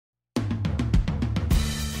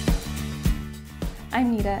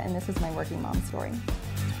I'm Nita, and this is my working mom story.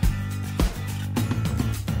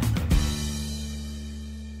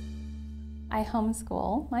 I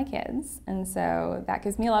homeschool my kids, and so that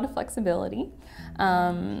gives me a lot of flexibility,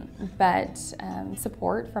 but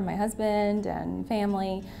support from my husband and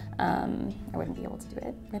family. I wouldn't be able to do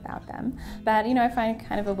it without them. But I find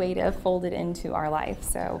kind of a way to fold it into our life.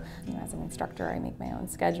 So as an instructor, I make my own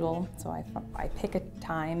schedule. So I pick a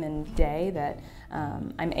time and day that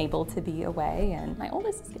I'm able to be away. And my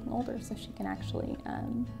oldest is getting older, so she can actually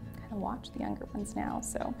kind of watch the younger ones now.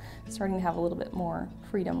 So starting to have a little bit more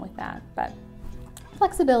freedom with that. But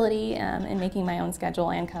flexibility in making my own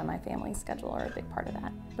schedule and kind of my family's schedule are a big part of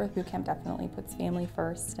that. Birth Boot Camp definitely puts family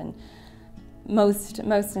first, and most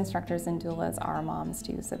instructors and doulas are moms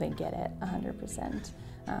too, so they get it 100%.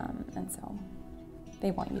 And so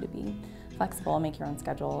they want you to be flexible and make your own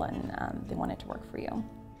schedule, and they want it to work for you.